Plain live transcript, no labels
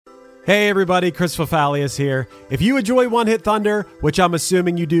Hey everybody, Chris Fafalius here. If you enjoy One Hit Thunder, which I'm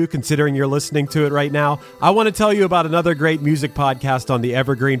assuming you do considering you're listening to it right now, I want to tell you about another great music podcast on the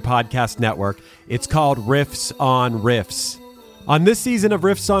Evergreen Podcast Network. It's called Riffs on Riffs. On this season of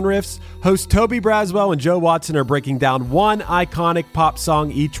Riffs on Riffs, hosts Toby Braswell and Joe Watson are breaking down one iconic pop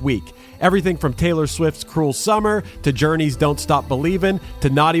song each week. Everything from Taylor Swift's Cruel Summer to Journey's Don't Stop Believin' to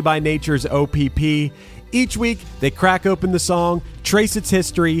Naughty by Nature's OPP. Each week, they crack open the song, trace its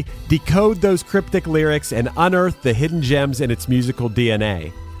history, decode those cryptic lyrics, and unearth the hidden gems in its musical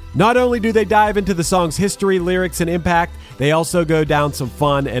DNA. Not only do they dive into the song's history, lyrics, and impact, they also go down some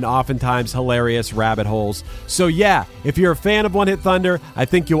fun and oftentimes hilarious rabbit holes. So yeah, if you're a fan of One Hit Thunder, I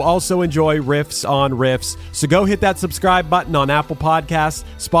think you'll also enjoy Riffs on Riffs. So go hit that subscribe button on Apple Podcasts,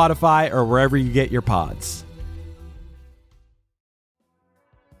 Spotify, or wherever you get your pods.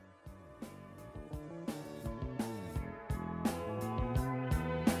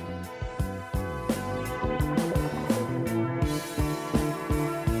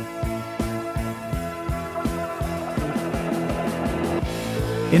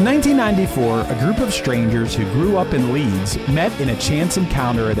 In 1994, a group of strangers who grew up in Leeds met in a chance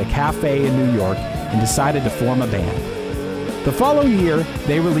encounter at a cafe in New York and decided to form a band. The following year,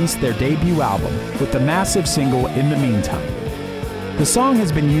 they released their debut album with the massive single In the Meantime. The song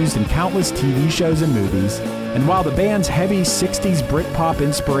has been used in countless TV shows and movies, and while the band's heavy 60s Britpop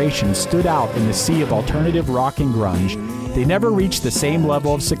inspiration stood out in the sea of alternative rock and grunge, they never reached the same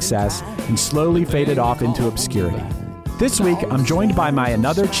level of success and slowly faded off into obscurity. This week, I'm joined by my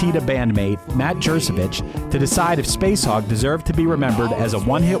Another Cheetah bandmate, Matt Jersevich, to decide if Spacehog deserved to be remembered as a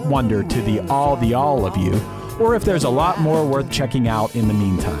one-hit wonder to the all of you, or if there's a lot more worth checking out in the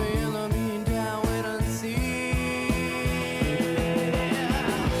meantime.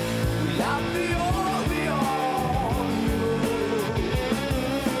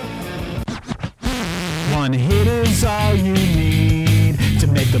 One hit is all you need to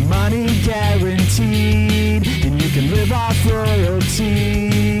make the money guaranteed, and you can live off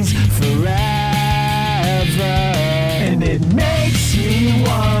royalties forever. And it makes me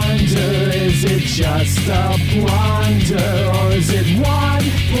wonder, is it just a blunder, or is it one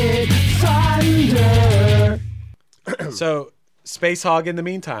hit thunder? So, Spacehog In the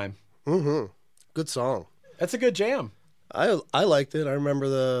Meantime. Good song. That's a good jam. I liked it. I remember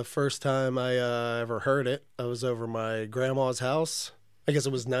the first time I ever heard it. I was over my grandma's house. I guess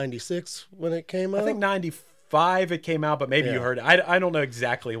it was 96 when it came out. I think 95 it came out, but maybe you heard it. I don't know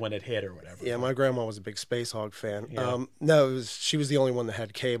exactly when it hit or whatever. Yeah, my grandma was a big Spacehog fan. Yeah. No, she was the only one that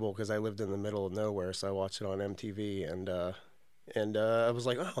had cable because I lived in the middle of nowhere, so I watched it on MTV, and I was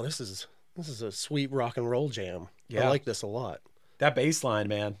like, oh, this is a sweet rock and roll jam. Yeah. I like this a lot. That bass line,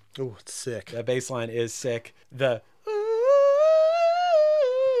 man. Oh, it's sick. That bass line is sick. That's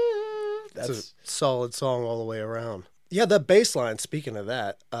a solid song all the way around. Yeah, that bass line, speaking of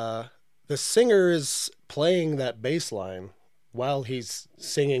that, the singer is playing that bass line while he's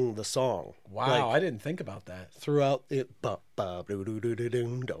singing the song. Wow, I didn't think about that. Throughout it, but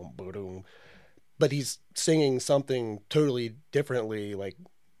he's singing something totally differently, like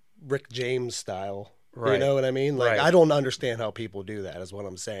Rick James style. Right. You know what I mean? Like, Right. I don't understand how people do that, is what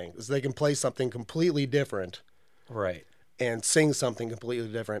I'm saying. Is they can play something completely different Right. and sing something completely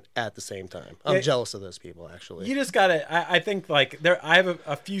different at the same time. I'm jealous of those people, actually. You just gotta. I think like I have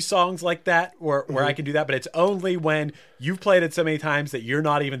a few songs like that where I can do that, but it's only when you've played it so many times that you're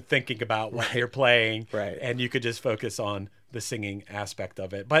not even thinking about what you're playing, Right. And you could just focus on the singing aspect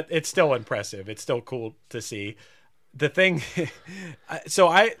of it. But it's still impressive. It's still cool to see. The thing,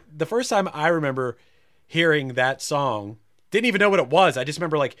 the first time I remember hearing that song, didn't even know what it was. I just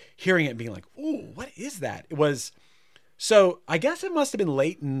remember like hearing it and being like, "Ooh, what is that?" It was. So I guess it must have been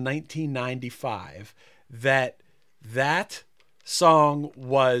late in 1995 that song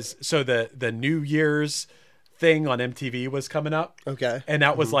was, so the New Year's thing on MTV was coming up. Okay. And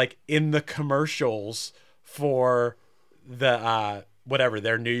that was like in the commercials for the, whatever,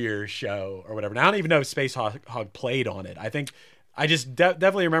 their New Year's show or whatever. And I don't even know if Spacehog played on it. I think I just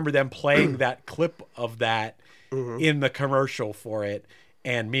definitely remember them playing that clip of that in the commercial for it.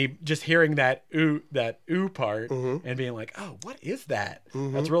 And me just hearing that ooh part and being like, oh, what is that?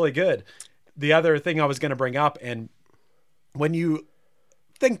 That's really good. The other thing I was going to bring up, and when you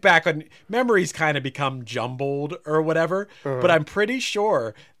think back on, memories kind of become jumbled or whatever, but I'm pretty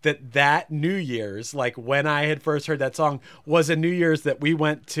sure that New Year's, like when I had first heard that song, was a New Year's that we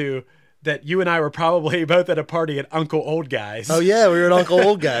went to, that you and I were probably both at a party at Uncle Old Guy's. Oh, yeah, we were at Uncle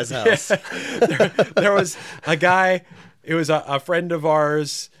Old Guy's house. There was a guy. It was a friend of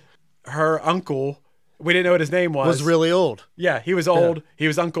ours, her uncle we didn't know what his name Was really old. Yeah, he was old. Yeah. He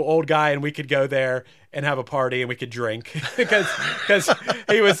was Uncle Old Guy, and we could go there and have a party, and we could drink because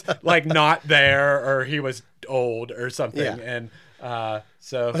he was like not there, or he was old or something. Yeah. And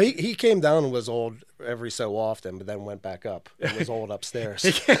so he came down and was old every so often, but then went back up and was old upstairs.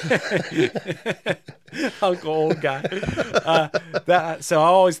 Uncle Old Guy. So I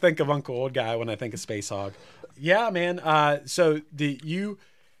always think of Uncle Old Guy when I think of Space Hog. Yeah, man. So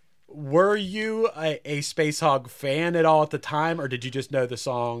were you a Space Hog fan at all at the time, or did you just know the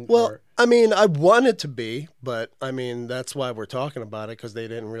song? Well, I mean, I wanted to be, but I mean, that's why we're talking about it, because they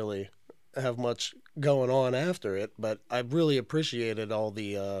didn't really have much going on after it. But I really appreciated all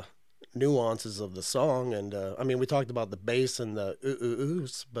the nuances of the song, and I mean, we talked about the bass and the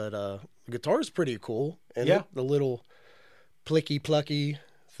oohs, but the guitar is pretty cool, and yeah, the little plicky plucky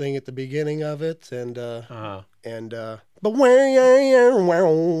thing at the beginning of it, and but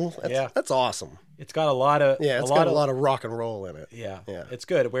that's awesome. It's got a lot of a lot of rock and roll in it. Yeah, it's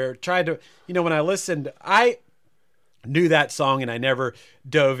good. We're trying to, when I listened, I knew that song and I never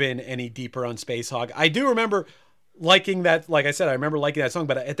dove in any deeper on Space Hog. I do remember liking that. Like I said, I remember liking that song,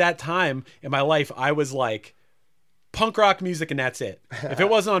 but at that time in my life, I was like, punk rock music and that's it. If it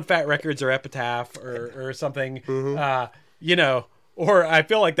wasn't on Fat Records or Epitaph or something, or I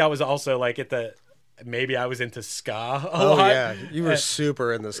feel like that was also like maybe I was into ska a lot. Yeah, you were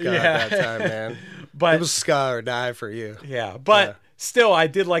super into ska at that time, man. But it was ska or die for you. Yeah, but still, I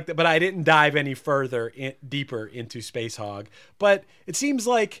did like that. But I didn't dive any further deeper into Space Hog. But it seems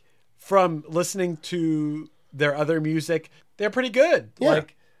like from listening to their other music, they're pretty good. Yeah.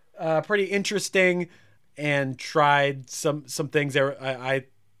 Like pretty interesting, and tried some things there.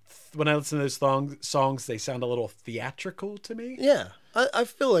 When I listen to those songs, they sound a little theatrical to me. Yeah. I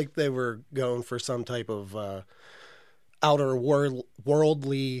feel like they were going for some type of outer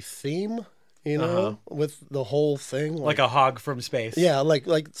worldly theme, with the whole thing. Like a hog from space. Yeah, like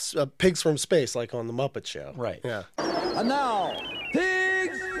pigs from space, like on the Muppet Show. Right. Yeah. And now,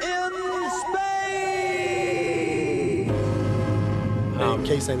 Pigs in Space! In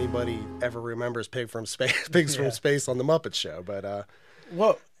case anybody ever remembers Pigs from Space on the Muppet Show, but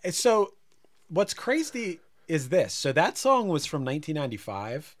well, so what's crazy is this. So that song was from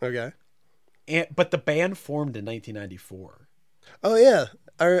 1995. Okay. But the band formed in 1994. Oh yeah.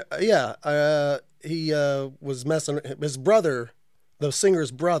 He was messing his brother, the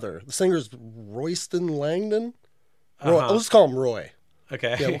singer's Royston Langdon. Let's call him Roy.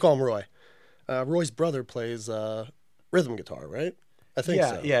 Okay. Yeah, we'll call him Roy. Roy's brother plays rhythm guitar, right? I think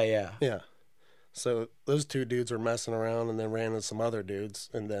so. Yeah. So those two dudes were messing around and then ran into some other dudes,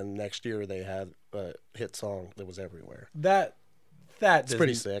 and then next year they had a hit song that was everywhere. That's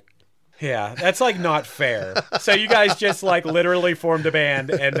pretty sick. Yeah, that's like not fair. So you guys just like literally formed a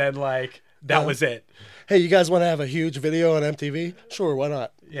band and then like that was it. Hey, you guys want to have a huge video on MTV? Sure, why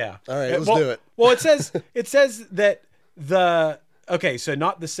not? Yeah. All right, let's do it. Well, it says that so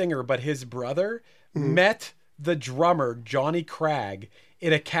not the singer, but his brother met the drummer Johnny Cragg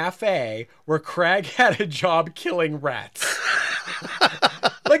in a cafe where Cragg had a job killing rats.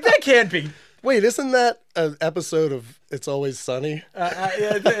 Like, that can't be. Wait, isn't that an episode of It's Always Sunny?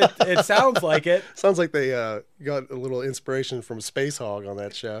 It sounds like it. Sounds like they got a little inspiration from Space Hog on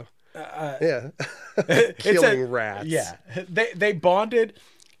that show. Yeah. Killing rats. Yeah. They bonded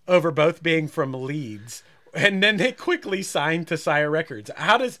over both being from Leeds, and then they quickly signed to Sire Records.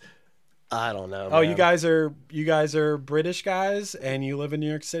 How does... I don't know. Oh, man. you guys are British guys, and you live in New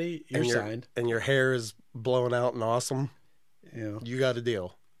York City. You're signed, and your hair is blown out and awesome. Yeah, you got a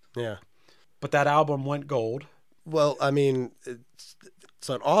deal. Yeah, but that album went gold. Well, I mean, it's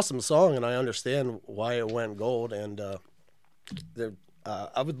an awesome song, and I understand why it went gold. And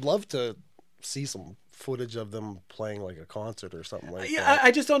I would love to see some footage of them playing like a concert or something like that.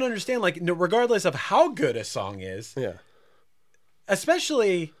 I just don't understand. Like, regardless of how good a song is,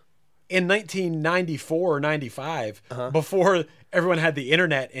 especially in 1994 or 95, before everyone had the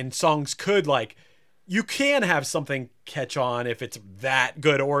internet and songs could, like, you can have something catch on if it's that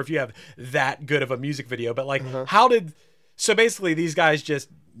good or if you have that good of a music video. But, like, so basically these guys just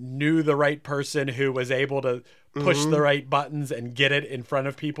knew the right person who was able to push the right buttons and get it in front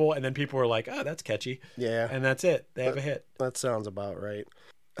of people. And then people were like, oh, that's catchy. Yeah. And that's it. They have a hit. That sounds about right.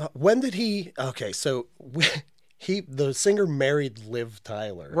 When did he... Okay, so... the singer married Liv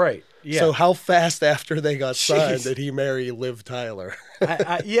Tyler. Right. Yeah. So how fast after they got signed did he marry Liv Tyler?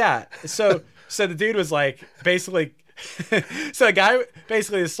 Yeah. So the dude was like, basically, so the guy,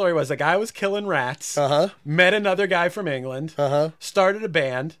 basically the story was the guy was killing rats, met another guy from England, started a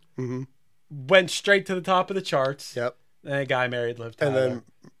band, went straight to the top of the charts. Yep. And a guy married Liv Tyler. And then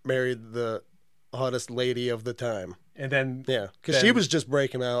married the hottest lady of the time. And then Yeah, because she was just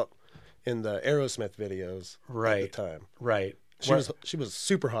breaking out in the Aerosmith videos right at the time. Right. She was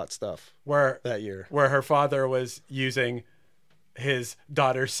super hot stuff that year. Where her father was using his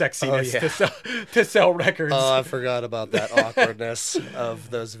daughter's sexiness to sell records. Oh, I forgot about that awkwardness of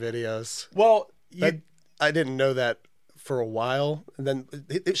those videos. Well, I didn't know that for a while. And then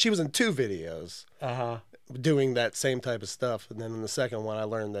she was in 2 videos doing that same type of stuff. And then in the second one, I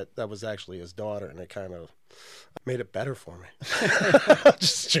learned that was actually his daughter, and it kind of made it better for me.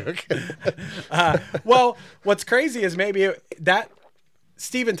 Just joking. Well, what's crazy is maybe that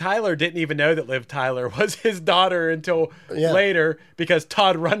Steven Tyler didn't even know that Liv Tyler was his daughter until later, because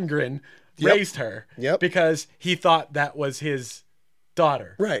Todd Rundgren raised her. Yep. Because he thought that was his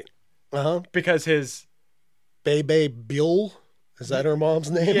daughter. Right. Because his Bebe Buell, is that her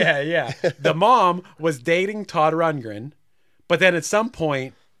mom's name? Yeah. The mom was dating Todd Rundgren, but then at some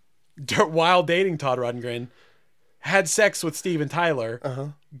point, while dating Todd Rundgren, had sex with Steven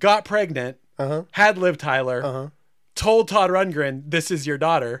Tyler, got pregnant, had Liv Tyler, told Todd Rundgren, "This is your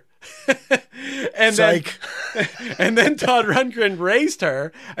daughter." and then Todd Rundgren raised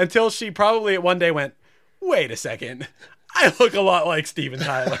her until she probably one day went, "Wait a second, I look a lot like Steven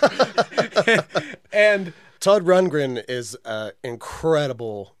Tyler." And Todd Rundgren is an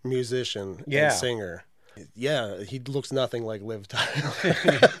incredible musician and singer. Yeah, he looks nothing like Liv Tyler.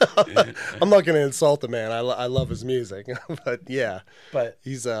 I'm not going to insult the man. I love his music, but yeah. But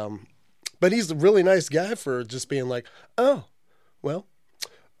he's a really nice guy for just being like, oh, well,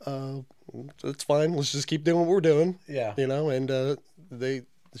 it's fine. Let's just keep doing what we're doing. Yeah, you know. And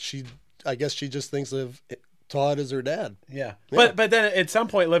I guess she just thinks of Todd as her dad. Yeah. But then at some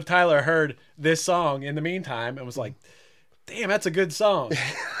point, Liv Tyler heard this song in the meantime and was like, damn, that's a good song.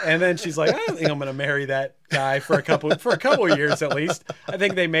 And then she's like, I don't think I'm going to marry that guy for a couple of years at least. I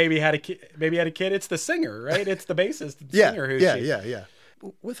think they maybe had a kid. It's the singer, right? It's the bassist, the singer. Yeah.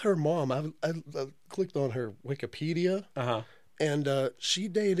 With her mom, I clicked on her Wikipedia, and she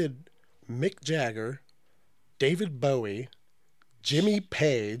dated Mick Jagger, David Bowie, Jimmy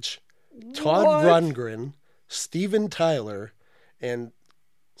Page, Todd Rundgren, Steven Tyler, and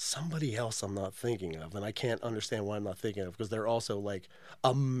somebody else I'm not thinking of, and I can't understand why I'm not thinking of, because they're also like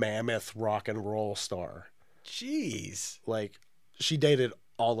a mammoth rock and roll star. Jeez. Like, she dated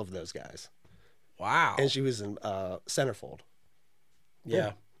all of those guys. Wow. And she was in Centerfold.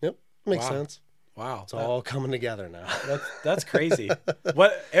 Yeah. Yep. Makes sense. Wow. It's all coming together now. That's crazy. It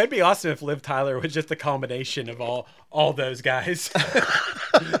would be awesome if Liv Tyler was just a combination of all those guys.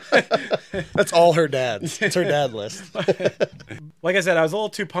 That's all her dads. It's her dad list. Like I said, I was a little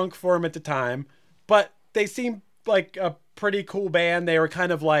too punk for him at the time, but they seemed like a pretty cool band. They were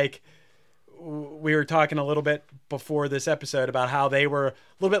kind of like, we were talking a little bit before this episode about how they were a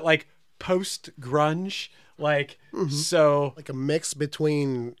little bit like post-grunge, so like a mix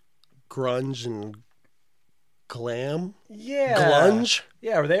between grunge and glam. Yeah. Glunge.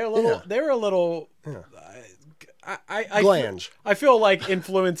 Yeah, they were a little Glange. I feel like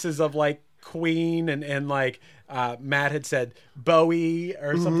influences of like Queen and like Matt had said Bowie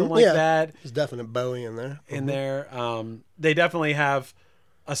or something like that. There's definite Bowie in there. They definitely have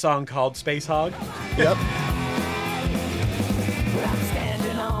a song called Space Hog. Yep. I'm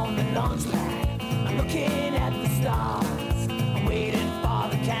standing on the launch pad. I'm looking at the stars. I'm waiting for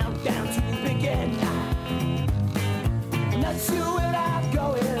the countdown to begin. I'm not sure where I'm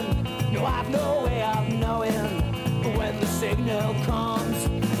going. No, I've no way of knowing when the signal comes.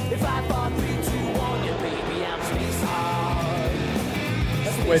 If I thought 3, 2, 1, yeah, baby, I'm space hard.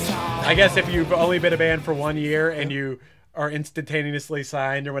 Which I guess if you've only been a band for 1 year and you are instantaneously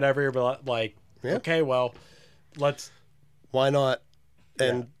signed or whatever, you're like, okay, well, let's. Why not?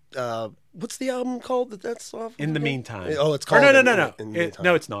 And what's the album called that's off? In the Meantime. Oh, it's called. No.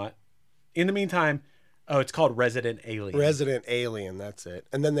 No, it's not. In the Meantime. Oh, it's called Resident Alien. Resident Alien, that's it.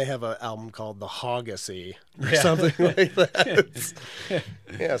 And then they have an album called The Hoggassy or something like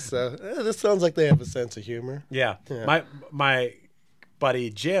that. So this sounds like they have a sense of humor. Yeah. My buddy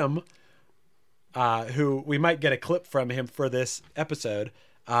Jim, who we might get a clip from him for this episode,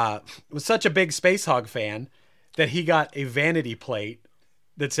 was such a big Space Hog fan that he got a vanity plate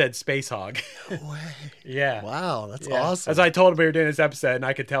that said Space Hog. No way. Yeah. Wow, that's awesome. As I told him we were doing this episode, and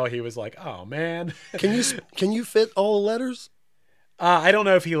I could tell he was like, "Oh man." Can you fit all the letters? I don't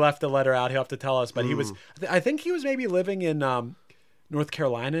know if he left the letter out. He'll have to tell us. But he was. I think he was maybe living in North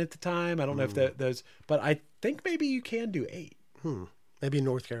Carolina at the time. I don't know if those. But I think maybe you can do 8. Maybe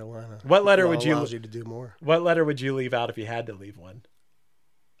North Carolina. What letter would you? Allows you to do more. What letter would you leave out if you had to leave one?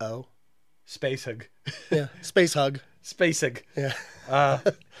 O. Space Hug. Yeah. Space Hug. Space Hug. Yeah.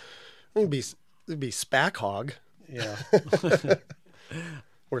 It'd be It'd be Spack Hog Yeah.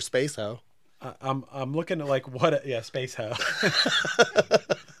 or Space Ho. I'm looking at like what? Yeah, Space Ho.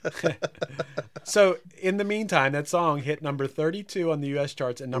 So in the meantime, that song hit number 32 on the U.S.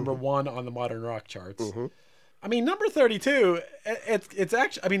 charts and number 1 on the modern rock charts. I mean, number 32, it's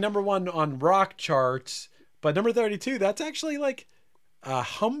actually, I mean, number 1 on rock charts, but number 32, that's actually like a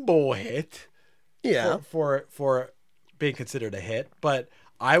humble hit. Yeah. For being considered a hit, but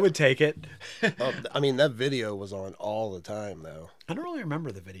I would take it. I mean, that video was on all the time, though. I don't really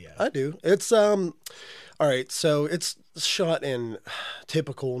remember the video. I do. It's all right. So it's shot in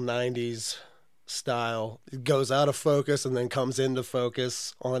typical '90s style. It goes out of focus and then comes into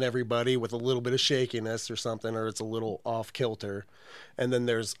focus on everybody with a little bit of shakiness or something, or it's a little off kilter. And then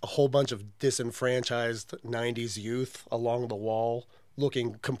there's a whole bunch of disenfranchised '90s youth along the wall,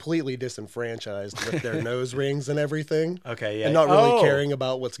 looking completely disenfranchised with their nose rings and everything. Okay, yeah. And not really caring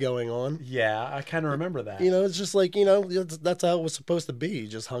about what's going on. Yeah, I kind of remember that. You know, it's just like, you know, that's how it was supposed to be. You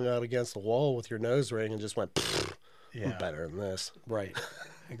just hung out against the wall with your nose ring and just went, I'm better than this. Right.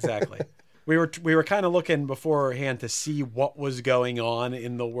 Exactly. We were kind of looking beforehand to see what was going on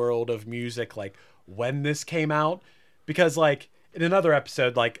in the world of music, like when this came out. Because like in another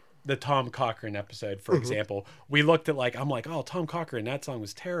episode, like the Tom Cochrane episode, for example, we looked at like, I'm like, oh, Tom Cochrane, that song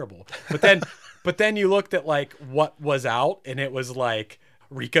was terrible. But then you looked at like what was out and it was like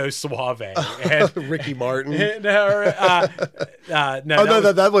Rico Suave and Ricky Martin. No, that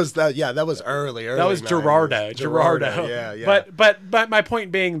was early. That was 90s. Gerardo. Yeah. But my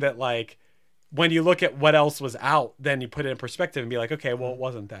point being that like when you look at what else was out, then you put it in perspective and be like, okay, well, it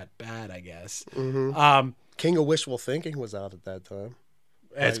wasn't that bad, I guess. King of Wishful Thinking was out at that time.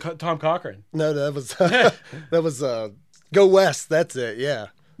 It's Tom Cochrane. No, that was Go West. That's it. Yeah.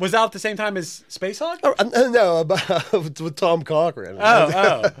 Was out at the same time as Space Hog? Oh, no, with Tom Cochrane.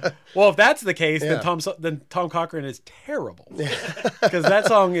 Oh. Well, if that's the case, then Tom Cochrane is terrible. Because that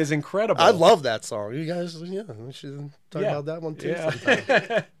song is incredible. I love that song. You guys, we should talk about that one too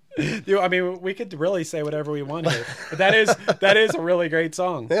sometime. I mean, we could really say whatever we want here, but that is a really great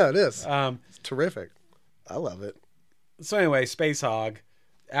song. Yeah, it is. It's terrific. I love it. So anyway, Space Hog.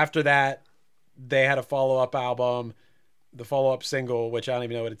 After that, they had a follow-up album. The follow-up single, which I don't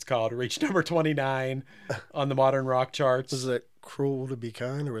even know what it's called, reached number 29 on the modern rock charts. Was it Cruel to Be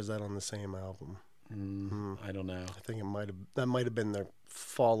Kind, or was that on the same album? I don't know. I think that might have been their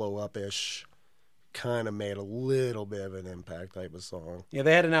follow-up-ish, kind of made a little bit of an impact type of song. Yeah,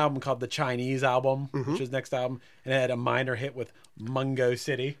 they had an album called The Chinese Album, which was next album, and it had a minor hit with Mungo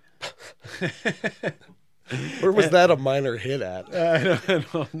City. Where was that a minor hit at? I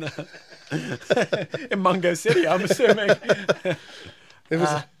don't know. In Mungo City, I'm assuming. It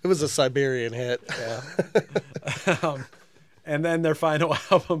was a Siberian hit. Yeah. And then their final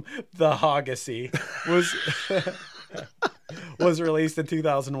album, The Hoggassy, was released in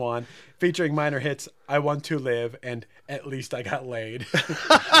 2001, featuring minor hits I Want to Live and At Least I Got Laid.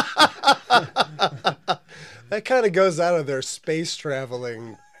 That kind of goes out of their space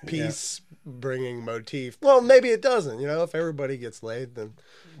traveling peace-bringing motif. Well, maybe it doesn't. You know, if everybody gets laid, then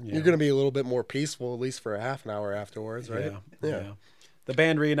you're going to be a little bit more peaceful, at least for a half an hour afterwards, right? Yeah. The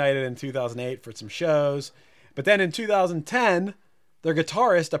band reunited in 2008 for some shows. But then in 2010, their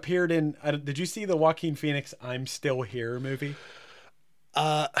guitarist appeared in... did you see the Joaquin Phoenix I'm Still Here movie?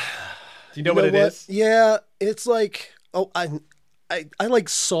 Do you know what it is? Yeah, it's like... Oh, I like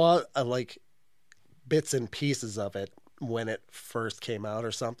saw like bits and pieces of it when it first came out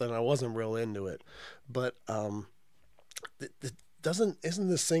or something. I wasn't real into it. But isn't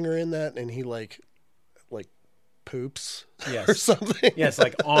the singer in that and he like poops or something? Yes,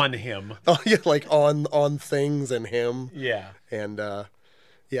 like on him. Oh yeah, like on things and him. Yeah. And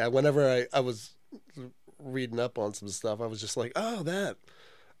whenever I was reading up on some stuff, I was just like, oh, that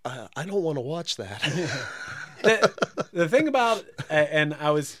I don't want to watch that. The thing about and I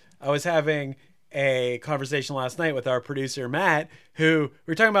was having a conversation last night with our producer Matt, who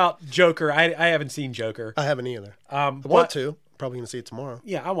we were talking about Joker. I haven't seen Joker. I haven't either. I want to. Probably gonna see it tomorrow.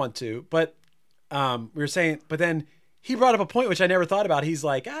 Yeah, I want to. But we were saying, but then he brought up a point which I never thought about. He's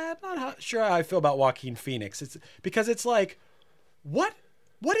like, I'm not sure how I feel about Joaquin Phoenix. It's because it's like, what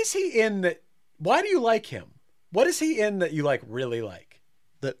is he in that? Why do you like him? What is he in that you like really like?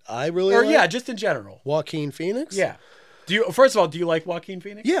 That I really like? Yeah, just in general. Joaquin Phoenix? Yeah. First of all, do you like Joaquin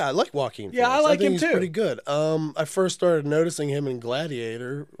Phoenix? Yeah, I like Joaquin Phoenix. Yeah, I like him he's too. Pretty good. I first started noticing him in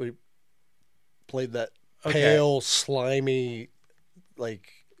Gladiator. We played that pale, slimy, like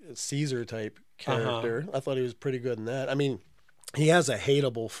Caesar type character. I thought he was pretty good in that. I mean, he has a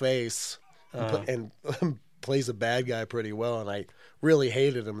hateable face and plays a bad guy pretty well, and I really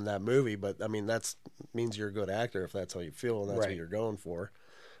hated him in that movie. But I mean, that's means you're a good actor if that's how you feel and that's what you're going for.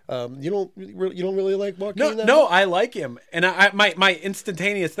 You don't really like Joaquin? No, I like him, and my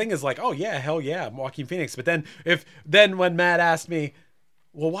instantaneous thing is like, oh yeah, hell yeah, I'm Joaquin Phoenix. But then when Matt asked me,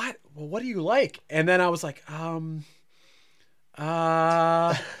 well, what do you like? And then I was like, and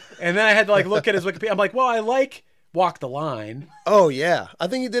then I had to like look at his Wikipedia. I'm like, well, I like Walk the Line. Oh yeah, I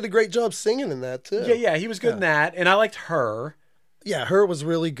think he did a great job singing in that too. Yeah, he was good in that, and I liked Her. Yeah, Her was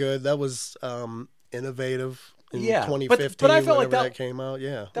really good. That was innovative. In 2015, but I felt like that came out.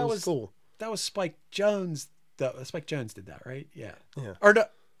 Yeah, that was cool. That was Spike Jonze. Spike Jonze did that, right? Yeah. Or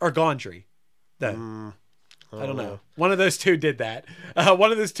Gondry. I don't know. One of those two did that.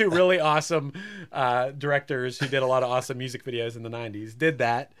 One of those two really awesome directors who did a lot of awesome music videos in the 90s did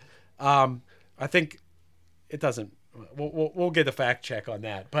that. I think it doesn't. We'll get a fact check on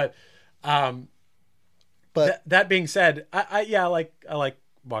that. But that being said, I like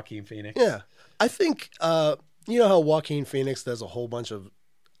Joaquin Phoenix. Yeah, I think. You know how Joaquin Phoenix does a whole bunch of,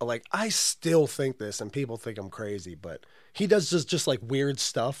 like, I still think this, and people think I'm crazy, but he does just like weird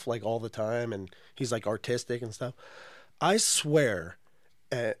stuff like all the time, and he's like artistic and stuff. I swear,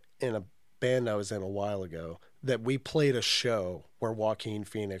 in a band I was in a while ago, that we played a show where Joaquin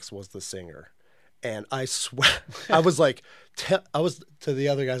Phoenix was the singer, and I swear, I was like, I was to the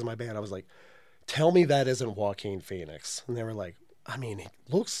other guys in my band, I was like, tell me that isn't Joaquin Phoenix, and they were like, I mean, he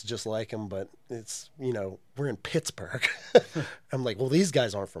looks just like him, but it's, we're in Pittsburgh. I'm like, well, these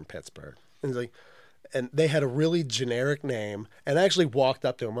guys aren't from Pittsburgh. And he's like, and they had a really generic name. And I actually walked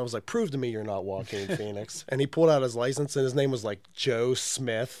up to him. I was like, prove to me you're not Joaquin Phoenix. And he pulled out his license, and his name was like Joe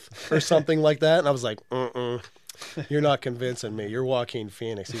Smith or something like that. And I was like, you're not convincing me. You're Joaquin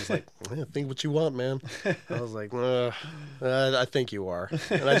Phoenix. He's like, think what you want, man. I was like, I think you are.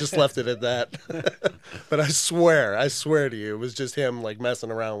 And I just left it at that. But I swear to you, it was just him like messing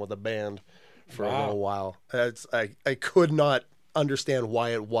around with a band for a little while. I could not understand why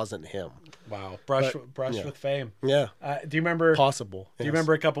it wasn't him. Wow. Brush with fame. Yeah. Do you remember? Possible. Do you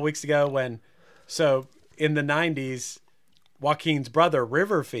remember a couple weeks ago when, so in the 90s, Joaquin's brother,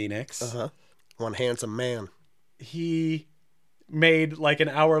 River Phoenix. One handsome man. He made like an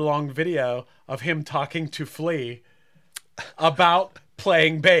hour-long video of him talking to Flea about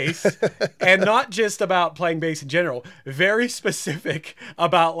playing bass, and not just about playing bass in general, very specific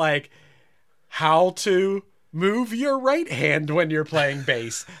about like how to move your right hand when you're playing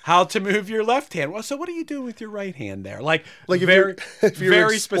bass, how to move your left hand. Well, so what do you do with your right hand there? Like if very, you're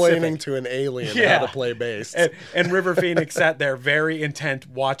very explaining specific to an alien how to play bass. And River Phoenix sat there very intent,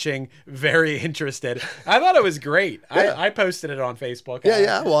 watching, very interested. I thought it was great. Yeah. I posted it on Facebook.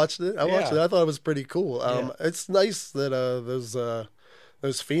 I watched it. I thought it was pretty cool. It's nice that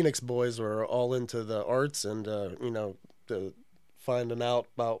those Phoenix boys were all into the arts and finding out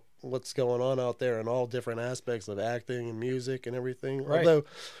about what's going on out there in all different aspects of acting and music and everything. Right. Although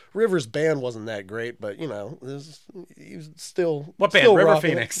River's band wasn't that great, but he was still. What band? Still River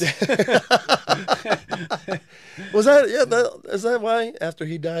Phoenix. Was that? Yeah. Is that why after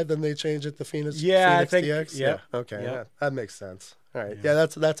he died, then they changed it to Phoenix? Yeah, Phoenix I think. DX? Yeah. Okay. Yeah, that makes sense. All right. Yeah,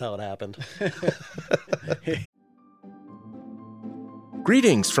 that's how it happened.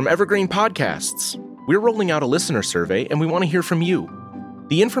 Greetings from Evergreen Podcasts. We're rolling out a listener survey, and we want to hear from you.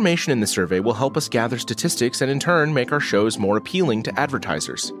 The information in the survey will help us gather statistics and in turn make our shows more appealing to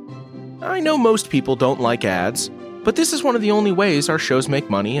advertisers. I know most people don't like ads, but this is one of the only ways our shows make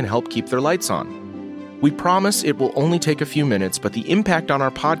money and help keep their lights on. We promise it will only take a few minutes, but the impact on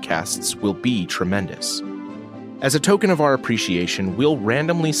our podcasts will be tremendous. As a token of our appreciation, we'll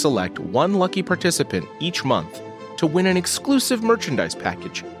randomly select one lucky participant each month to win an exclusive merchandise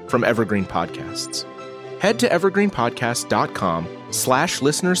package from Evergreen Podcasts. Head to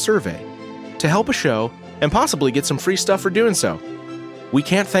evergreenpodcast.com/listener survey to help a show and possibly get some free stuff for doing so. We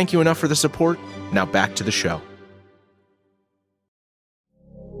can't thank you enough for the support. Now back to the show.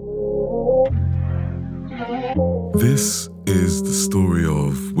 This is the story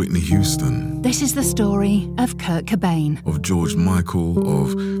of Whitney Houston. This is the story of Kurt Cobain. Of George Michael,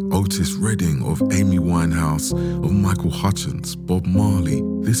 of Otis Redding, of Amy Winehouse, of Michael Hutchence, Bob Marley.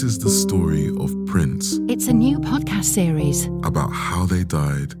 This is the story of Prince. It's a new podcast series about how they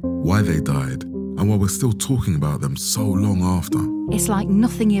died, why they died, and why we're still talking about them so long after. It's like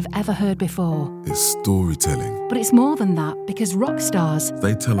nothing you've ever heard before. It's storytelling. But it's more than that, because rock stars,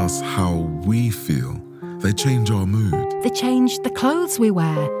 they tell us how we feel. They change our mood. They change the clothes we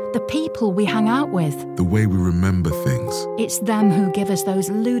wear, the people we hang out with, the way we remember things. It's them who give us those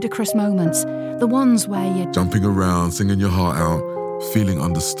ludicrous moments, the ones where you're jumping around, singing your heart out, feeling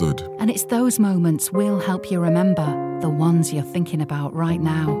understood. And it's those moments we'll help you remember, the ones you're thinking about right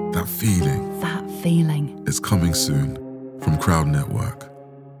now. That feeling. That feeling. It's coming soon from Crowd Network.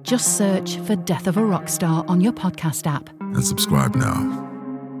 Just search for Death of a Rock Star on your podcast app. And subscribe now.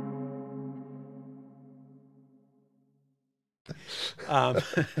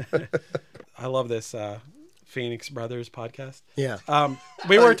 I love this Phoenix Brothers podcast. Yeah.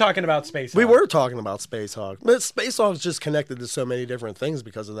 We were talking about Space Hog. We were talking about Space Hog. But Space Hog's just connected to so many different things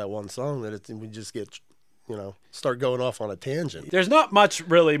because of that one song that we just get, start going off on a tangent. There's not much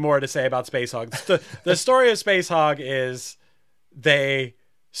really more to say about Space Hog. The story of Space Hog is they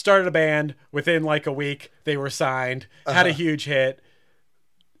started a band. Within like a week, they were signed, had a huge hit.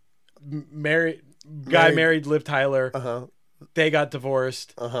 Married Liv Tyler. They got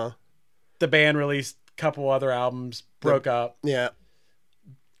divorced. The band released a couple other albums, broke up. Yeah.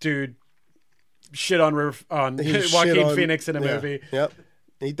 Dude shit on Joaquin Phoenix in a movie. Yep.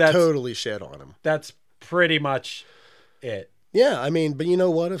 He totally shit on him. That's pretty much it. Yeah, I mean, but you know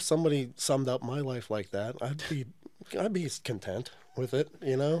what? If somebody summed up my life like that, I'd be content with it,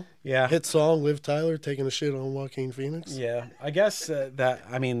 Yeah. Hit song, Liv Tyler taking a shit on Joaquin Phoenix. Yeah. I guess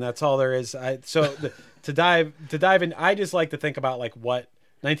that's all there is. To dive in, I just like to think about like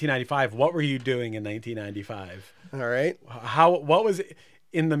 1995. What were you doing in 1995? All right. What was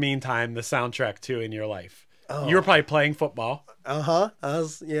in the meantime the soundtrack to in your life? Oh. You were probably playing football. I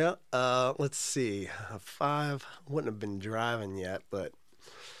was. Yeah. Let's see. 5 wouldn't have been driving yet, but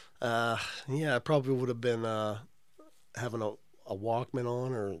I probably would have been having a Walkman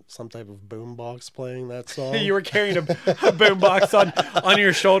on or some type of boombox playing that song. You were carrying a boombox on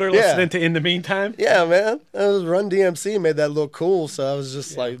your shoulder listening to In the Meantime? Yeah, man. It was Run DMC made that look cool, so I was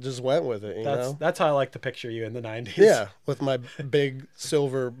just just went with it, That's how I like to picture you in the 90s. Yeah, with my big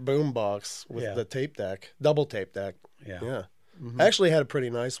silver boombox with the tape deck, double tape deck. Yeah. Yeah. Mm-hmm. I actually had a pretty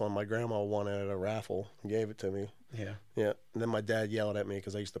nice one. My grandma won it at a raffle and gave it to me. Yeah. Yeah. And then my dad yelled at me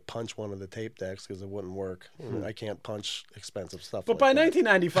because I used to punch one of the tape decks because it wouldn't work. I can't punch expensive stuff. But by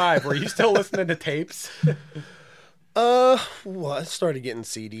 1995, were you still listening to tapes? Well, I started getting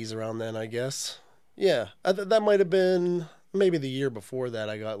CDs around then, I guess. Yeah. That might have been maybe the year before that.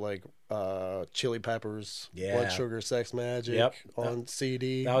 I got like Chili Peppers, Blood Sugar Sex Magic on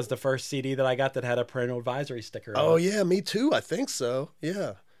CD. That was the first CD that I got that had a parental advisory sticker on it. Oh, yeah, me too. I think so.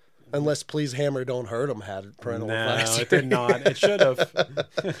 Yeah. Unless Please Hammer Don't Hurt 'Em had parental advisory. No, it did not. It should have.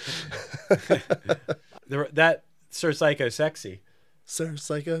 That Sir Psycho Sexy. Sir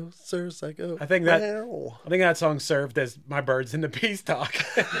Psycho. I think that song served as my Birds and the Bees talk.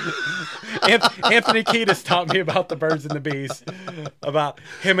 Anthony Kiedis taught me about the Birds and the Bees, about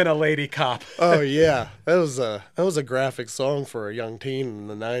him and a lady cop. Oh yeah, that was a graphic song for a young teen in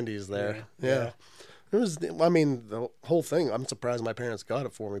the 90s. There, yeah. It was. I mean, the whole thing. I'm surprised my parents got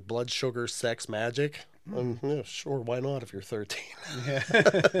it for me. Blood Sugar Sex Magic. Sure, why not if you're 13? Yeah,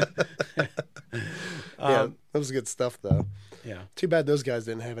 that was good stuff though. Yeah. Too bad those guys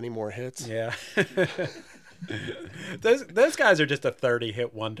didn't have any more hits. Yeah. Those guys are just a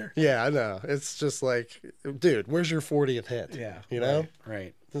 30-hit wonder. Yeah, I know. It's just like, dude, where's your 40th hit? Yeah. You know?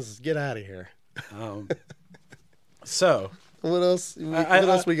 Right. Get out of here. So. What else? What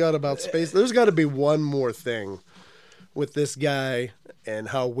else we got about space? There's got to be one more thing with this guy and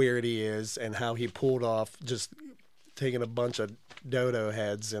how weird he is and how he pulled off just taking a bunch of dodo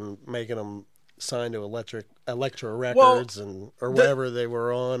heads and making them sign to Elektra Records or whatever they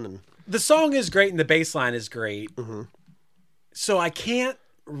were on. And the song is great and the bass line is great. Mm-hmm. So I can't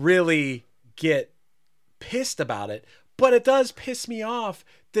really get pissed about it, but it does piss me off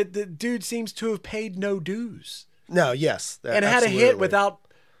that the dude seems to have paid no dues. No, yes. And had a hit without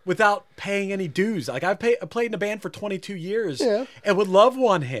paying any dues. Like I played in a band for 22 years and would love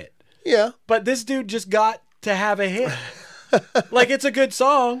one hit. Yeah. But this dude just got to have a hit. Like it's a good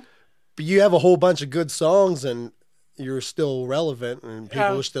song. But you have a whole bunch of good songs and you're still relevant and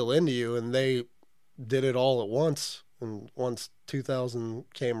people are still into you, and they did it all at once. And once 2000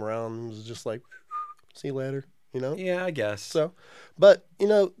 came around, it was just like, see you later, Yeah, I guess. So, but,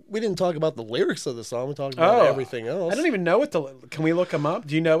 we didn't talk about the lyrics of the song. We talked about everything else. I don't even know can we look them up?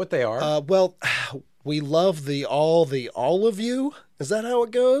 Do you know what they are? Well, we love the all of you. Is that how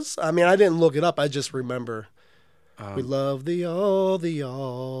it goes? I mean, I didn't look it up. I just remember. We love the all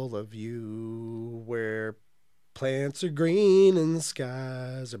of you, where plants are green and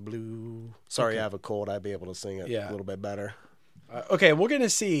skies are blue. Sorry, I have a cold. I'd be able to sing it a little bit better. Okay, we're going to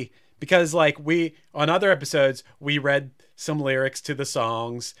see, because on other episodes, we read some lyrics to the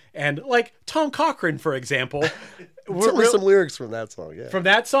songs, and like Tom Cochrane, for example. Tell me some lyrics from that song. Yeah. From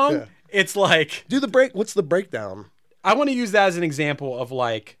that song? Yeah. It's like... What's the breakdown? I want to use that as an example of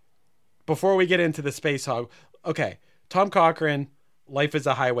like, before we get into the Space Hog. Okay, Tom Cochrane, Life is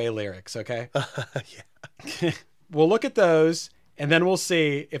a Highway lyrics. Okay, Yeah. we'll look at those, and then we'll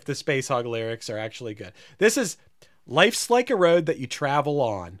see if the Space Hog lyrics are actually good. This is, life's like a road that you travel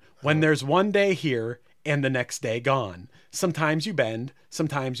on when there's one day here and the next day gone. Sometimes you bend,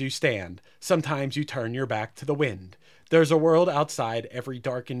 sometimes you stand, sometimes you turn your back to the wind. There's a world outside every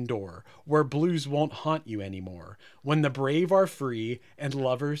darkened door where blues won't haunt you anymore. When the brave are free and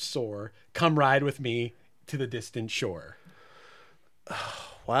lovers soar, come ride with me to the distant shore.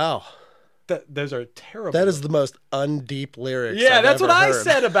 Wow. Those are terrible. That is the most undeep lyrics. Yeah, I've that's ever what I heard.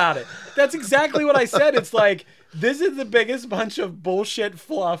 said about it. That's exactly what I said. It's like, this is the biggest bunch of bullshit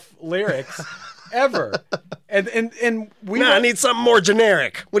fluff lyrics ever. And we I need something more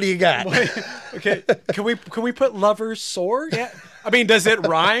generic. What do you got? Okay, can we put lovers soar? Yeah. I mean, does it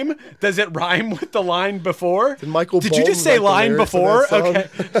rhyme? Does it rhyme with the line before? Did Michael Did you Bolton just say write the line lyrics of before?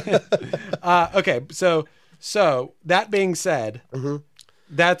 that song? Okay. Okay. So that being said,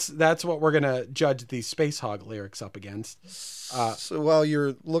 that's what we're gonna judge these Space Hog lyrics up against. So while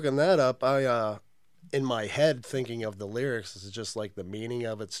you're looking that up, I in my head thinking of the lyrics is just like the meaning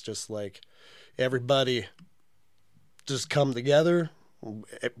of it's just like everybody just come together.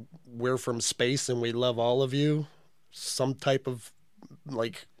 We're from space and we love all of you. Some type of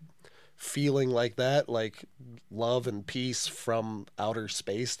like feeling like that, like love and peace from outer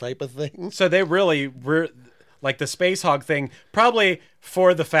space type of thing. So they really were like the Space Hog thing, probably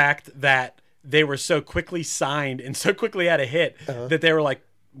for the fact that they were so quickly signed and so quickly had a hit that they were like,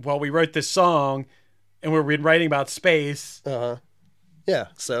 well, we wrote this song and we're writing about space. Yeah,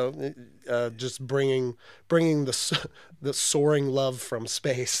 so just bringing the soaring love from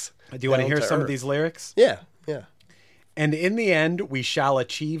space. Do you want to down hear some Earth. of these lyrics? Yeah. And in the end, we shall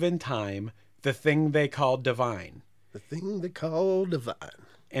achieve in time the thing they call divine. The thing they call divine.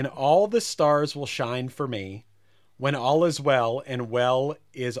 And all the stars will shine for me when all is well, and well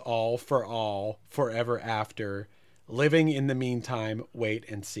is all for all forever after. Living in the meantime, wait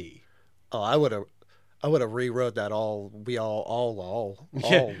and see. Oh, I would have rewrote that all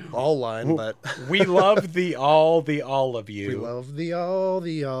line, but We love the all of you. we love the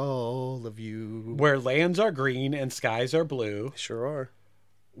all of you. Where lands are green and skies are blue. Sure are.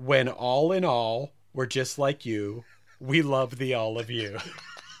 When all in all, we're just like you. We love the all of you.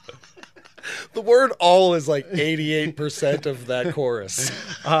 The word all is like 88% of that chorus.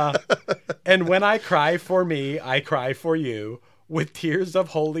 And when I cry for me, I cry for you with tears of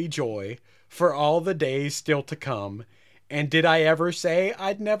holy joy for all the days still to come. And did I ever say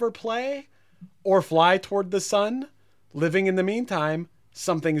I'd never play or fly toward the sun? Living in the meantime,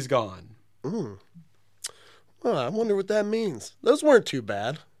 something's gone. Well, I wonder what that means. Those weren't too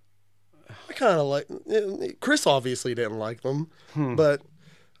bad. I kind of like... Chris obviously didn't like them, but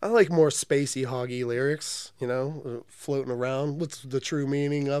I like more spacey, hoggy lyrics, floating around. What's the true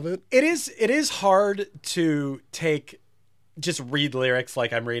meaning of it? It is hard to just read lyrics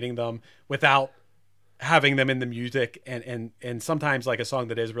like I'm reading them without having them in the music, and sometimes like a song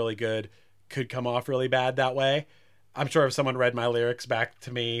that is really good could come off really bad that way. I'm sure if someone read my lyrics back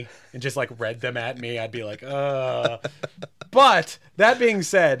to me and just like read them at me, I'd be like, But that being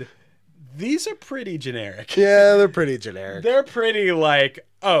said, these are pretty generic. Yeah, they're pretty generic. They're pretty like,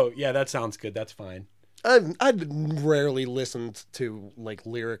 oh yeah, that sounds good. That's fine. I'd rarely listened to like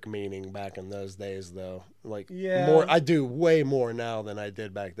lyric meaning back in those days, though. Like more, I do way more now than I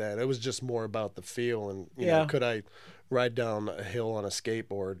did back then. It was just more about the feel and you know, could I ride down a hill on a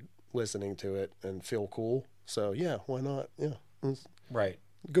skateboard listening to it and feel cool? So yeah, why not? Yeah, Right.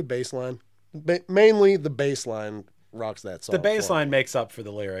 Good bass line. Mainly the bass line rocks that song. The bass line makes up for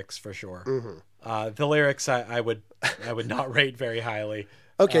the lyrics for sure. The lyrics I would not rate very highly.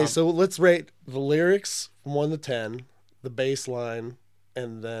 Okay, so let's rate the lyrics from 1 to 10, the bass line,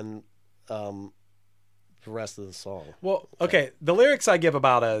 and then the rest of the song. Well, okay, the lyrics I give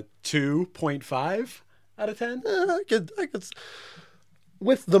about a 2.5 out of 10. I could,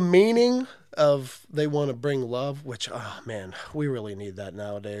 with the meaning of they want to bring love, which, oh man, we really need that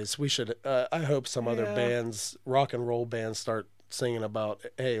nowadays. We should, I hope some other bands, rock and roll bands, start singing about,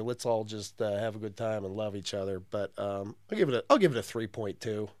 hey, let's all just have a good time and love each other. But I'll give it a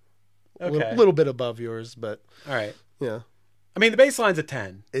 3.2. Okay. A little bit above yours, but All right. yeah. I mean, the bass line's a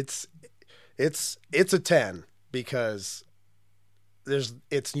 10. It's a 10 because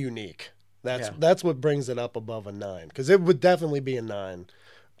it's unique. That's what brings it up above a 9, because it would definitely be a 9,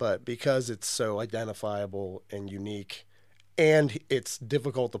 but because it's so identifiable and unique, and it's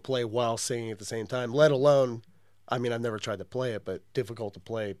difficult to play while singing at the same time, let alone, I mean, I've never tried to play it, but difficult to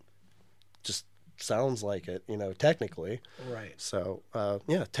play just sounds like it, technically. Right. So,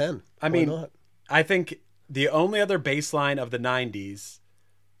 10. I Why mean, not? I think the only other bass line of the 90s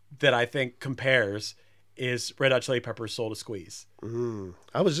that I think compares is Red Hot Chili Peppers' Soul to Squeeze.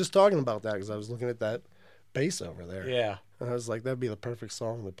 I was just talking about that because I was looking at that bass over there. Yeah. And I was like, that'd be the perfect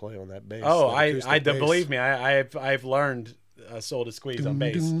song to play on that bass. Oh, that I acoustic bass. believe me, I've learned Soul to Squeeze on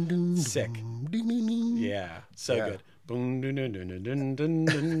bass. Sick. Yeah, so Yeah. good.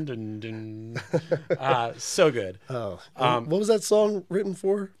 So good. Oh, what was that song written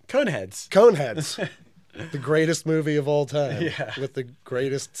for? Coneheads. Coneheads. The greatest movie of all time. Yeah. With the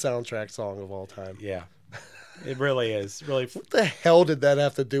greatest soundtrack song of all time. Yeah, it really is. Really, What the hell did that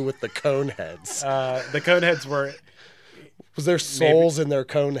have to do with the Coneheads? the Coneheads were. Was there souls in their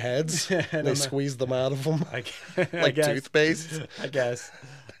cone heads? And they know. squeezed them out of them I like guess. toothpaste? I guess.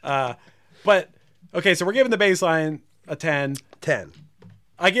 But okay, so we're giving the bass line a 10. 10.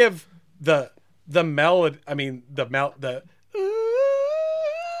 I give the melody. I mean the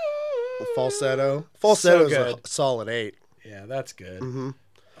Falsetto. Falsetto is a good. solid 8. Yeah, that's good.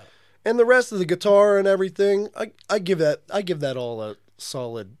 And the rest of the guitar and everything, I give that all a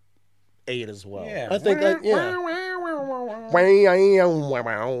solid 8 as well. Yeah. I think that Yeah.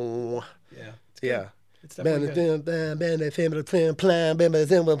 Yeah. It's definitely good.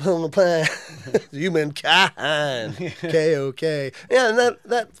 Humankind. K-O-K. Yeah, and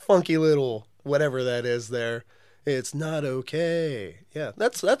that funky little whatever that is there. It's not okay. Yeah,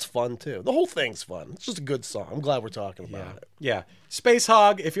 that's fun too. The whole thing's fun. It's just a good song. I'm glad we're talking about it. Yeah. Space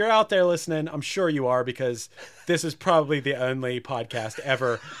Hog, if you're out there listening, I'm sure you are because this is probably the only podcast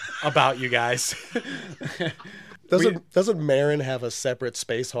ever about you guys. Doesn't Marin have a separate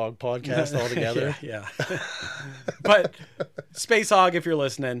Space Hog podcast altogether? Yeah. But Space Hog, if you're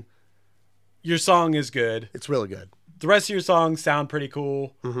listening, your song is good. It's really good. The rest of your songs sound pretty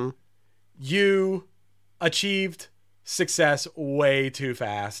cool. You achieved success way too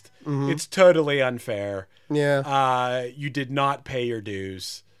fast. It's totally unfair. Yeah. You did not pay your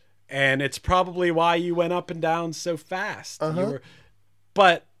dues, and it's probably why you went up and down so fast.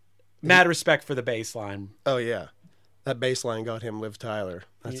 But mad respect for the bass line. Oh yeah. That bass line got him Liv Tyler.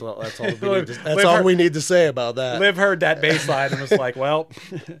 That's all. That's all. Liv We need to say about that. Liv heard that bass line and was like, "Well."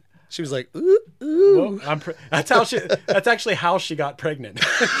 She was like, "Ooh, ooh." Well, that's actually how she got pregnant.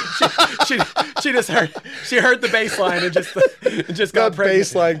 she just heard the bass line and just got That pregnant.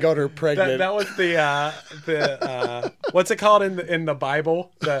 bass line got her pregnant. That was the what's it called in the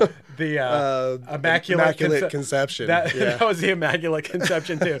Bible? The Immaculate Conception. That was the Immaculate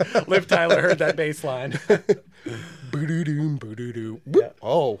Conception too. Liv Tyler heard that bass line. Boo-doo-doo, boo-doo-doo. Whoop.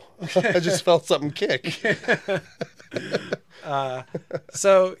 Oh, I just felt something kick.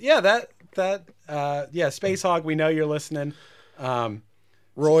 So yeah, Space Hog, we know you're listening.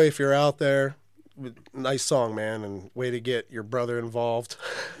 Roy, if you're out there, nice song, man, and way to get your brother involved,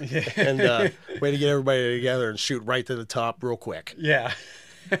 and way to get everybody together and shoot right to the top real quick. Yeah.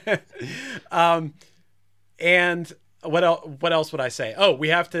 And what else would I say? Oh, we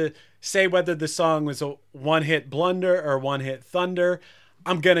have to say whether the song was a one-hit blunder or one-hit thunder.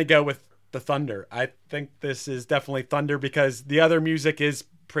 I'm gonna go with the thunder. I think this is definitely thunder because the other music is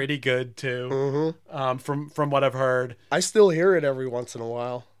pretty good too. From what I've heard, I still hear it every once in a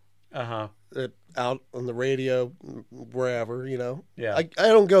while. Out on the radio, wherever, Yeah. I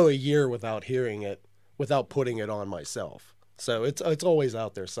don't go a year without hearing it, without putting it on myself. So it's always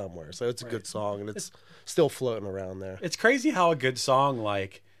out there somewhere. So it's a good song, and it's still floating around there. It's crazy how a good song,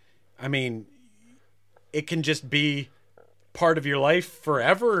 it can just be part of your life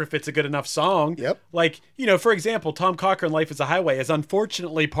forever if it's a good enough song. Yep. For example, Tom Cochrane, Life is a Highway is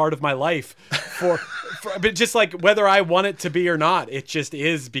unfortunately part of my life but just like whether I want it to be or not, it just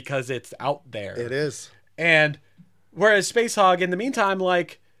is because it's out there. It is. And whereas Space Hog, in the meantime, I'm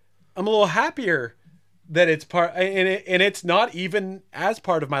a little happier that it's part, and it's not even as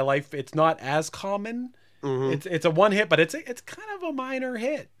part of my life. It's not as common. It's a one hit, but it's kind of a minor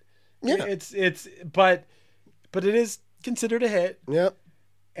hit. Yeah. But it is considered a hit. Yep.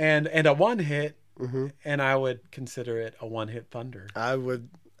 And a one hit, and I would consider it a one hit thunder. I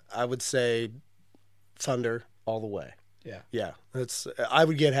would say thunder all the way. Yeah. Yeah. I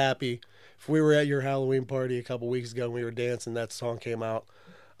would get happy if we were at your Halloween party a couple weeks ago and we were dancing, that song came out.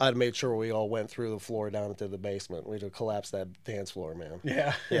 I'd made sure we all went through the floor down into the basement. We'd have collapsed that dance floor, man.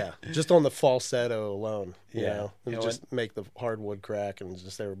 Yeah. Yeah. Just on the falsetto alone, you Yeah. know? And just make the hardwood crack and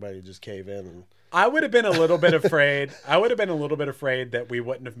just everybody just cave in. And I would have been a little bit afraid. That we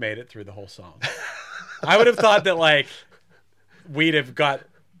wouldn't have made it through the whole song. I would have thought that we'd have got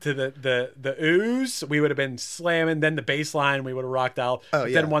to the ooze, we would have been slamming. Then the bass line, we would have rocked out. Oh,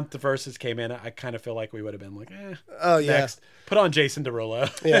 But yeah. then once the verses came in, I kind of feel like we would have been like, Oh, yeah. next. Put on Jason Derulo.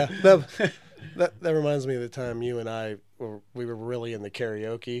 Yeah. That reminds me of the time you and I we were really in the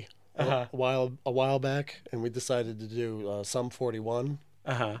karaoke a while back, and we decided to do Sum 41.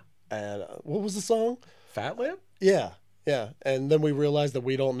 And what was the song? Fat Lip? Yeah. And then we realized that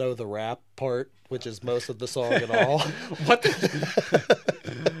we don't know the rap part, which is most of the song at all. What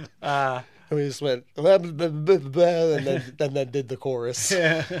the? And we just went, and then did the chorus.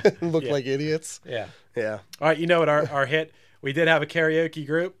 Yeah. Looked like idiots. Yeah. Yeah. All right, you know what our hit? We did have a karaoke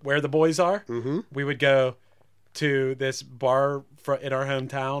group, Where the Boys Are. Mm-hmm. We would go to this bar in our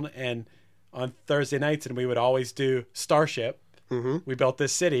hometown and on Thursday nights, and we would always do Starship. Mm-hmm. We built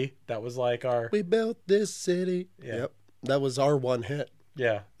this city. That was like our... We built this city. Yeah. Yep. That was our one hit.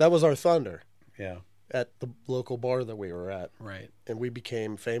 Yeah. That was our thunder. Yeah. At the local bar that we were at. Right. And we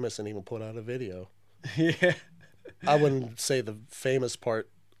became famous and even put out a video. Yeah. I wouldn't say the famous part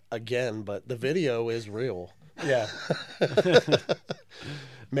again, but the video is real. Yeah.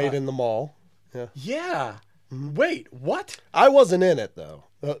 Made in the mall. Yeah. Yeah. Wait, what? I wasn't in it, though.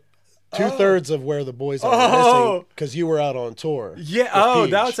 2/3 of Where the Boys Are missing because you were out on tour. Yeah. Oh,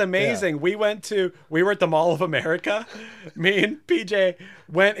 that was amazing. Yeah. We were at the Mall of America. Me and PJ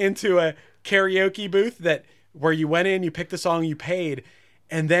went into a karaoke booth where you went in, you picked the song, you paid,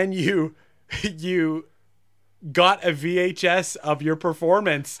 and then you got a VHS of your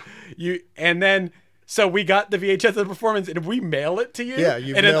performance. So we got the VHS of the performance, and we mail it to you? Yeah,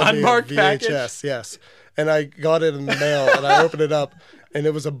 you in an mailed me a unmarked VHS, package? yes. And I got it in the mail, and I opened it up, and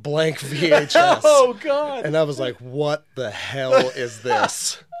it was a blank VHS. Oh, God. And I was like, what the hell is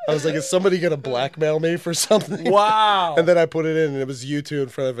this? I was like, is somebody going to blackmail me for something? Wow. And then I put it in, and it was you two in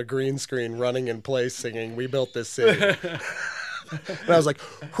front of a green screen running in place singing, We Built This City. And I was like,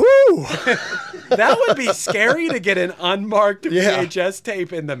 whoo! That would be scary to get an unmarked VHS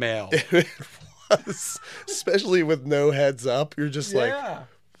tape in the mail. It was, especially with no heads up. You're just like,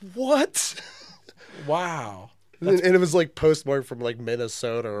 what? Wow. And it was like postmarked from like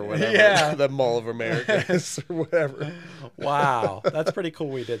Minnesota or whatever. Yeah. The Mall of America or whatever. Wow. That's pretty cool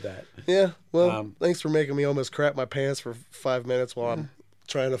we did that. Yeah. Well, thanks for making me almost crap my pants for 5 minutes while I'm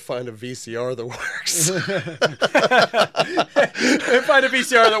trying to find a VCR that works. Find a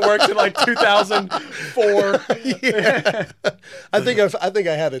VCR that works in like 2004. Yeah. I think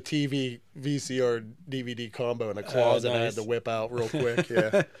I had a TV VCR DVD combo in a closet. Nice. I had to whip out real quick.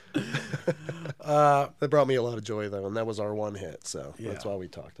 Yeah. That brought me a lot of joy though, and that was our one hit. So that's why we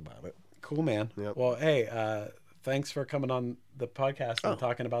talked about it. Cool, man. Yep. Well, hey, thanks for coming on the podcast and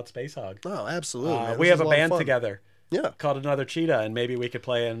talking about Space Hog. Oh, absolutely. Man. We This have is a lot of band fun. together. Yeah. Called Another Cheetah, and maybe we could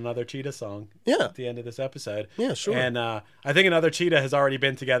play another Cheetah song at the end of this episode. Yeah, sure. And I think Another Cheetah has already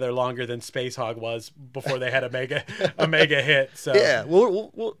been together longer than Space Hog was before they had a mega hit. So Yeah,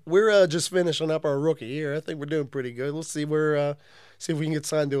 we're just finishing up our rookie year. I think we're doing pretty good. Let's see see if we can get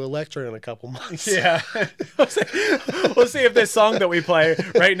signed to Elektra in a couple months. Yeah. We'll see if this song that we play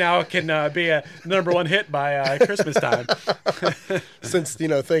right now can be a #1 hit by Christmas time. Since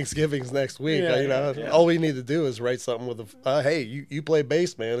Thanksgiving's next week, all we need to do is write something with hey, you play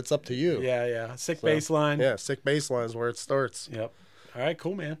bass, man. It's up to you. Yeah. Sick bass line. Yeah, sick bass line is where it starts. Yep. All right,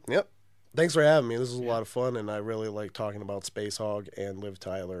 cool, man. Yep. Thanks for having me. This was a lot of fun, and I really like talking about Space Hog and Liv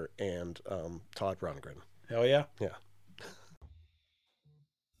Tyler and Todd Rundgren. Hell yeah. Yeah.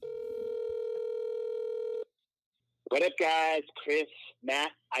 What up, guys? Chris,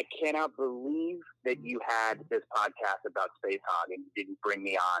 Matt, I cannot believe that you had this podcast about Space Hog and you didn't bring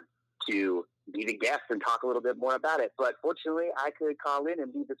me on to be the guest and talk a little bit more about it. But fortunately, I could call in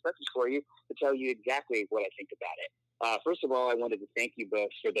and leave this message for you to tell you exactly what I think about it. First of all, I wanted to thank you both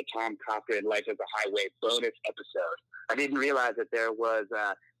for the Tom Cochran Life as a Highway bonus episode. I didn't realize that there was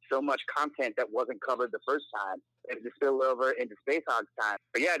so much content that wasn't covered the first time and to spill over into Space Hog's time.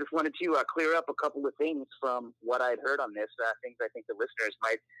 But yeah, I just wanted to clear up a couple of things from what I'd heard on this, things I think the listeners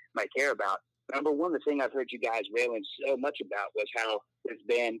might care about. Number one, the thing I've heard you guys railing so much about was how this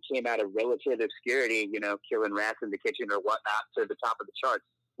band came out of relative obscurity, killing rats in the kitchen or whatnot, to the top of the charts,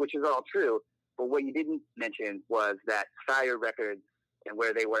 which is all true. But what you didn't mention was that Sire Records and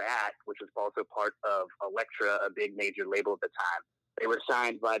where they were at, which was also part of Elektra, a big major label at the time, they were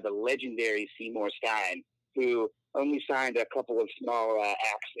signed by the legendary Seymour Stein, who only signed a couple of small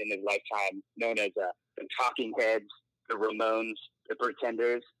acts in his lifetime, known as the Talking Heads, the Ramones, the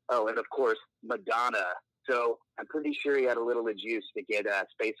Pretenders, and of course, Madonna. So I'm pretty sure he had a little of juice to get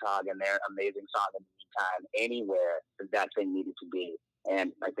Space Hog and their amazing song in the meantime anywhere that thing needed to be.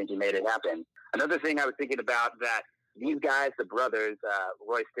 And I think he made it happen. Another thing I was thinking about that these guys, the brothers,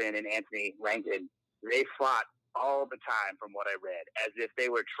 Royston and Anthony Langdon, they fought all the time, from what I read, as if they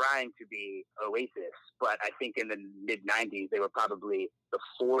were trying to be Oasis. But I think in the mid-90s, they were probably the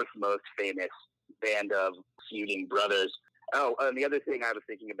fourth most famous band of feuding brothers. Oh, and the other thing I was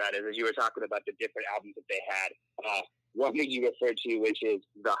thinking about is, as you were talking about the different albums that they had, one that you referred to, which is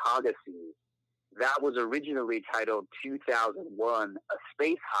The Hoggassy. That was originally titled 2001: A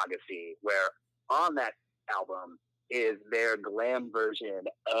Space Hoggassy, where on that album is their glam version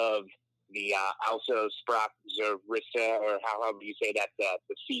of the Also Sprach Zerrissa, or however you say that,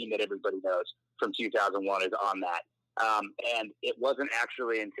 the theme that everybody knows from 2001 is on that. And it wasn't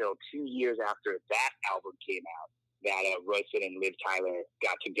actually until 2 years after that album came out that Royston and Liv Tyler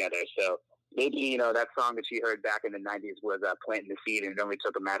got together. So maybe, that song that you heard back in the 90s was planting the seed, and it only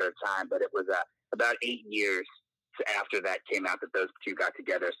took a matter of time, but it was about 8 years after that came out that those two got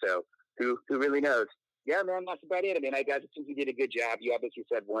together. So who really knows? Yeah, man, that's about it. I mean, I think you did a good job. You obviously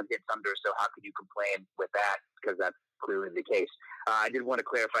said one hit thunder, so how could you complain with that? Because that's clearly the case. I did want to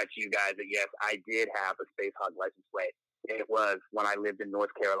clarify to you guys that, yes, I did have a Space Hog license plate. It was when I lived in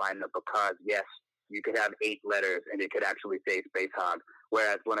North Carolina because, yes, you could have 8 letters and it could actually say Space Hog.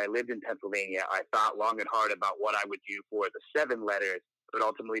 Whereas when I lived in Pennsylvania, I thought long and hard about what I would do for the 7 letters, but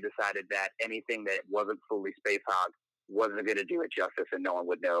ultimately decided that anything that wasn't fully Space Hog wasn't going to do it justice and no one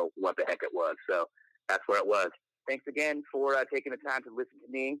would know what the heck it was. So that's where it was. Thanks again for taking the time to listen to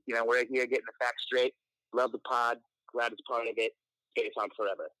me. We're here getting the facts straight. Love the pod. Glad it's part of it. Space Hog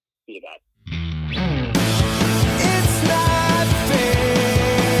forever. See you guys. It's not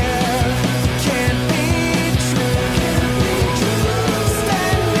fair. Can't be true.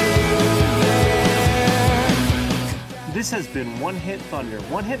 This has been One Hit Thunder.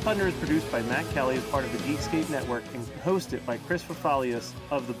 One Hit Thunder is produced by Matt Kelly as part of the Geekscape Network and hosted by Chris Fafalius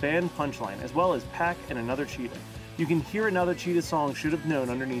of the band Punchline, as well as Pac and Another Cheetah. You can hear Another Cheetah song Should Have Known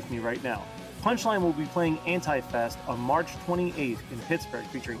underneath me right now. Punchline will be playing Anti-Fest on March 28th in Pittsburgh,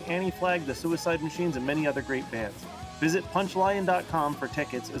 featuring Annie Flag, The Suicide Machines, and many other great bands. Visit punchlion.com for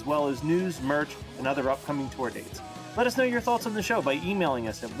tickets, as well as news, merch, and other upcoming tour dates. Let us know your thoughts on the show by emailing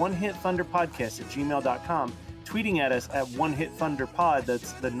us at onehitthunderpodcast@gmail.com, tweeting at us at onehitthunderpod,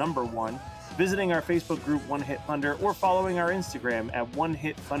 that's the number 1, visiting our Facebook group One Hit Thunder, or following our Instagram at One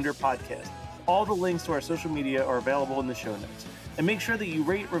Hit Thunder Podcast. All the links to our social media are available in the show notes. And make sure that you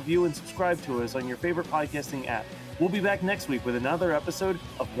rate, review, and subscribe to us on your favorite podcasting app. We'll be back next week with another episode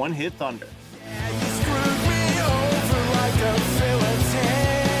of One Hit Thunder.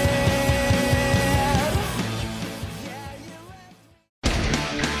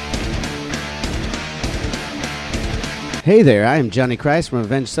 Hey there, I am Johnny Christ from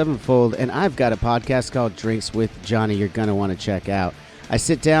Avenged Sevenfold, and I've got a podcast called Drinks with Johnny you're going to want to check out. I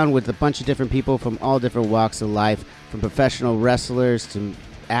sit down with a bunch of different people from all different walks of life, from professional wrestlers to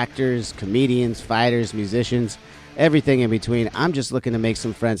actors, comedians, fighters, musicians, everything in between. I'm just looking to make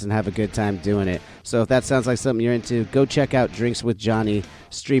some friends and have a good time doing it. So if that sounds like something you're into, go check out Drinks with Johnny,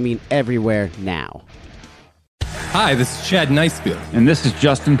 streaming everywhere now. Hi, this is Chad Nicefield. And this is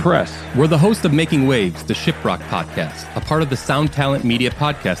Justin Press. We're the host of Making Waves, the Shiprock podcast, a part of the Sound Talent Media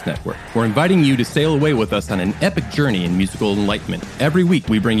Podcast Network. We're inviting you to sail away with us on an epic journey in musical enlightenment. Every week,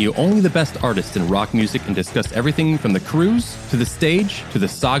 we bring you only the best artists in rock music and discuss everything from the cruise, to the stage, to the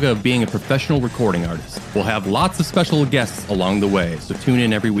saga of being a professional recording artist. We'll have lots of special guests along the way, so tune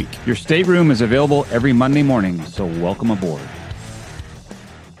in every week. Your stateroom is available every Monday morning, so welcome aboard.